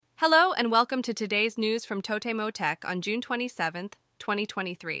Hello and welcome to today's news from TotemoTech on June 27th,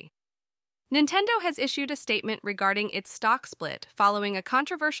 2023. Nintendo has issued a statement regarding its stock split following a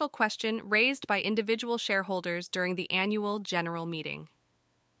controversial question raised by individual shareholders during the annual general meeting.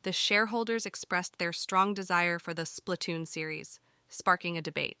 The shareholders expressed their strong desire for the Splatoon series, sparking a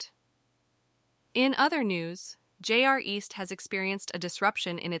debate. In other news, JR East has experienced a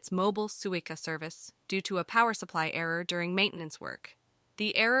disruption in its mobile Suica service due to a power supply error during maintenance work.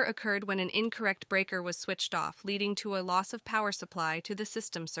 The error occurred when an incorrect breaker was switched off, leading to a loss of power supply to the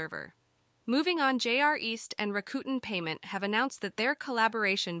system server. Moving on, JR East and Rakuten Payment have announced that their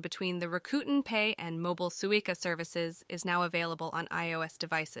collaboration between the Rakuten Pay and mobile Suica services is now available on iOS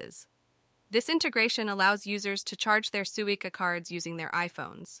devices. This integration allows users to charge their Suica cards using their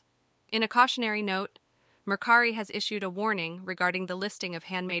iPhones. In a cautionary note, Mercari has issued a warning regarding the listing of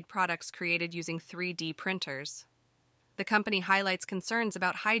handmade products created using 3D printers. The company highlights concerns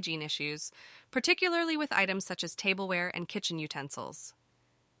about hygiene issues, particularly with items such as tableware and kitchen utensils.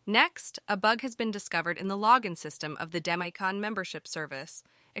 Next, a bug has been discovered in the login system of the Demicon membership service,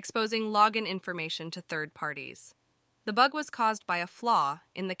 exposing login information to third parties. The bug was caused by a flaw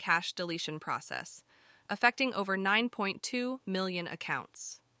in the cache deletion process, affecting over 9.2 million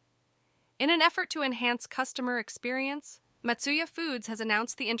accounts. In an effort to enhance customer experience, Matsuya Foods has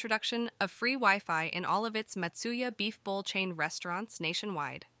announced the introduction of free Wi-Fi in all of its Matsuya beef bowl chain restaurants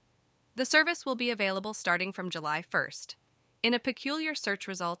nationwide. The service will be available starting from July 1st. In a peculiar search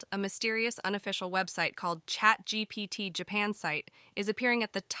result, a mysterious unofficial website called ChatGPT Japan site is appearing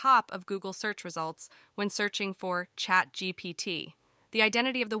at the top of Google search results when searching for ChatGPT. The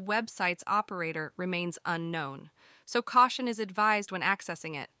identity of the website's operator remains unknown, so caution is advised when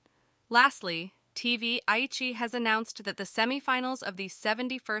accessing it. Lastly, TV Aichi has announced that the semifinals of the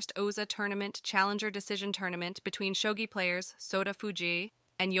 71st Oza Tournament Challenger Decision Tournament between shogi players Sota Fujii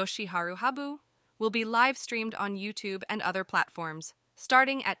and Yoshiharu Habu will be live-streamed on YouTube and other platforms,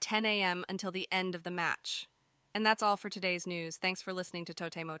 starting at 10 a.m. until the end of the match. And that's all for today's news. Thanks for listening to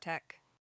TotemoTech.